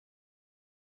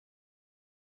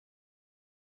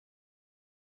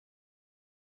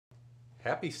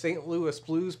Happy St. Louis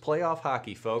Blues playoff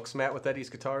hockey, folks. Matt with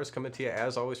Eddie's Guitars coming to you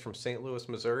as always from St. Louis,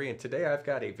 Missouri. And today I've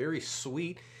got a very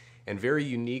sweet and very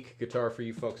unique guitar for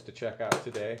you folks to check out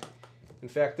today. In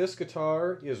fact, this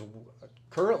guitar is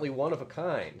currently one of a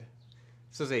kind.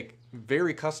 This is a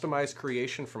very customized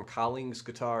creation from Collings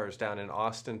Guitars down in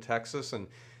Austin, Texas. And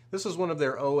this is one of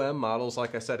their OM models.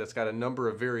 Like I said, it's got a number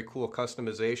of very cool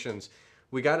customizations.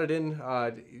 We got it in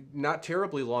not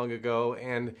terribly long ago,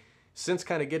 and since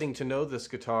kind of getting to know this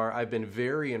guitar, I've been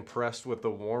very impressed with the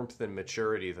warmth and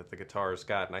maturity that the guitar's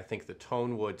got, and I think the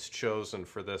tone woods chosen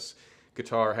for this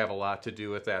guitar have a lot to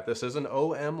do with that. This is an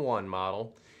OM1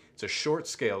 model. It's a short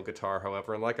scale guitar,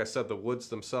 however, and like I said, the woods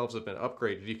themselves have been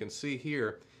upgraded. You can see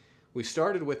here, we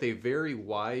started with a very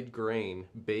wide grain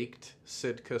baked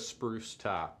Sitka spruce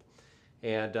top.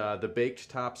 And the baked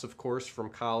tops, of course, from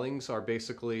Collings are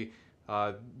basically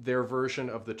their version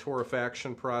of the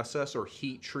torrefaction process, or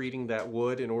heat treating that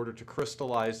wood in order to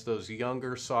crystallize those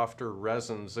younger, softer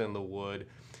resins in the wood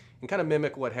and kind of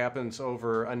mimic what happens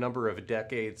over a number of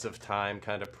decades of time,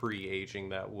 kind of pre-aging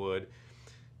that wood.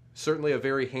 Certainly a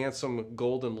very handsome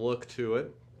golden look to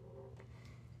it.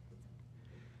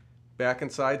 Back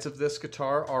and sides of this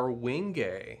guitar are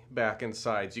Wenge back and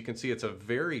sides. You can see it's a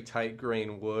very tight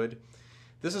grain wood.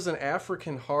 This is an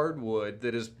African hardwood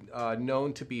that is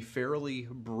known to be fairly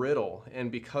brittle,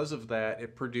 and because of that,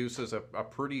 it produces a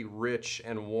pretty rich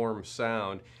and warm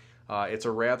sound. It's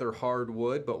a rather hard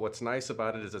wood, but what's nice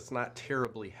about it is it's not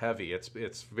terribly heavy.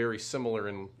 It's very similar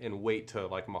in weight to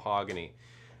like mahogany.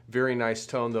 Very nice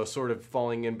tone, though, sort of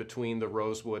falling in between the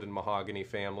rosewood and mahogany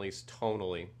families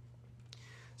tonally.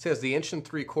 It has the 1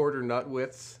 3/4 nut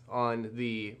width on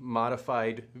the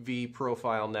modified V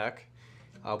profile neck.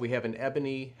 We have an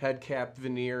ebony head cap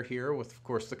veneer here with, of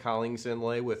course, the Collings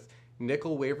inlay with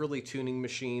nickel Waverly tuning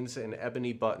machines and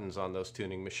ebony buttons on those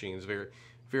tuning machines. Very,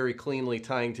 very cleanly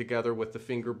tying together with the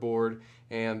fingerboard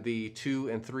and the 2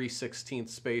 3/16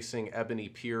 spacing ebony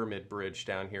pyramid bridge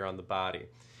down here on the body.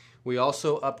 We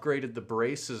also upgraded the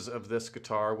braces of this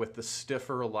guitar with the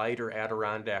stiffer, lighter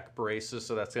Adirondack braces,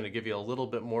 so that's going to give you a little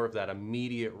bit more of that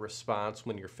immediate response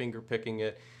when you're finger picking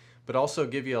it, but also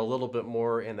give you a little bit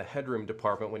more in the headroom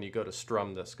department when you go to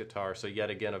strum this guitar. So yet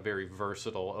again, a very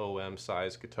versatile OM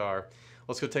size guitar.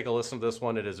 Let's go take a listen to this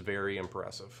one. It is very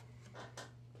impressive.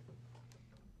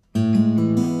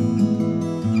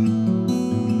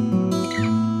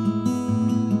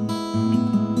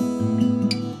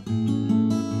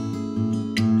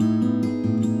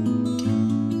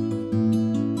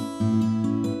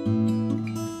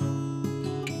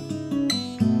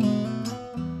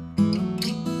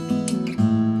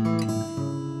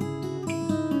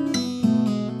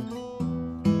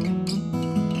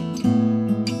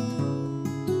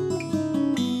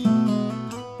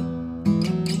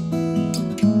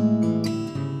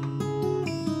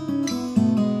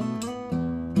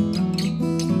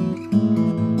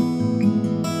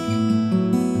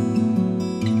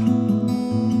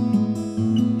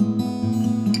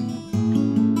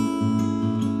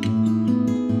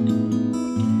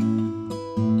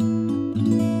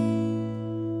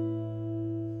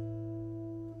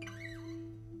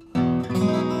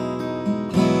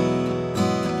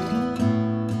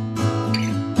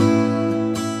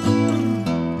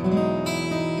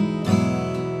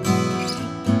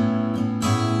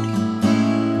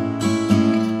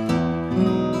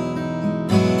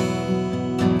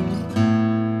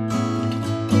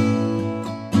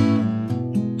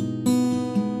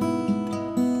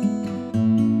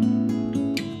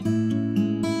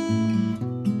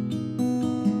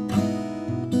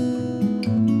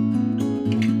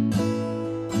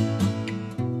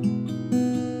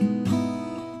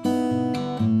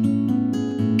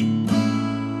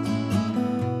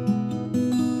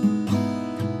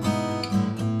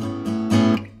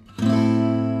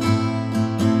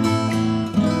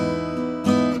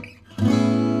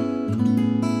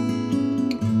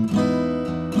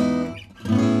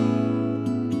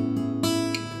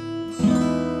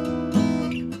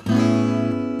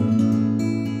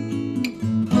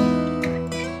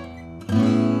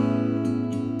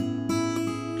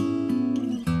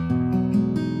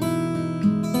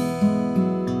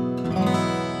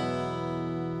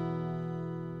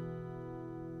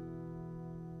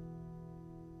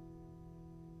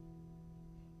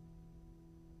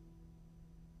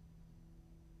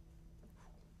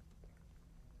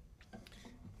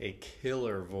 A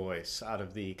killer voice out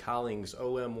of the Collings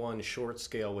OM1 short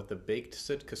scale with the baked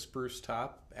Sitka spruce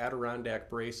top,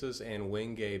 Adirondack braces, and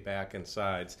Wenge back and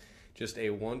sides. Just a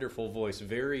wonderful voice,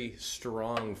 very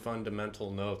strong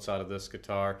fundamental notes out of this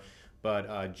guitar.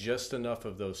 but just enough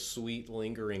of those sweet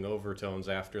lingering overtones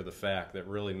after the fact that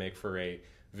really make for a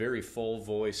very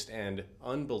full-voiced and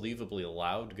unbelievably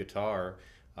loud guitar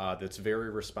that's very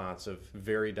responsive,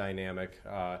 very dynamic,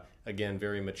 again,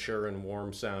 very mature and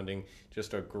warm sounding,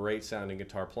 just a great sounding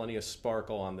guitar, plenty of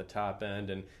sparkle on the top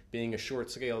end, and being a short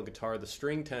scale guitar, the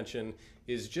string tension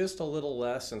is just a little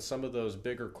less, and some of those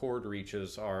bigger chord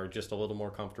reaches are just a little more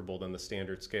comfortable than the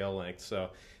standard scale length. So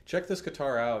check this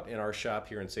guitar out in our shop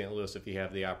here in St. Louis if you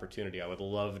have the opportunity. I would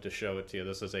love to show it to you.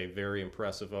 This is a very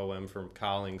impressive OM from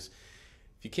Collings.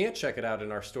 If you can't check it out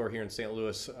in our store here in St.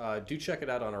 Louis, do check it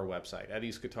out on our website,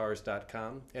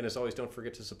 eddiesguitars.com. And as always, don't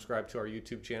forget to subscribe to our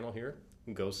YouTube channel here.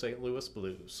 Go St. Louis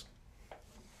Blues.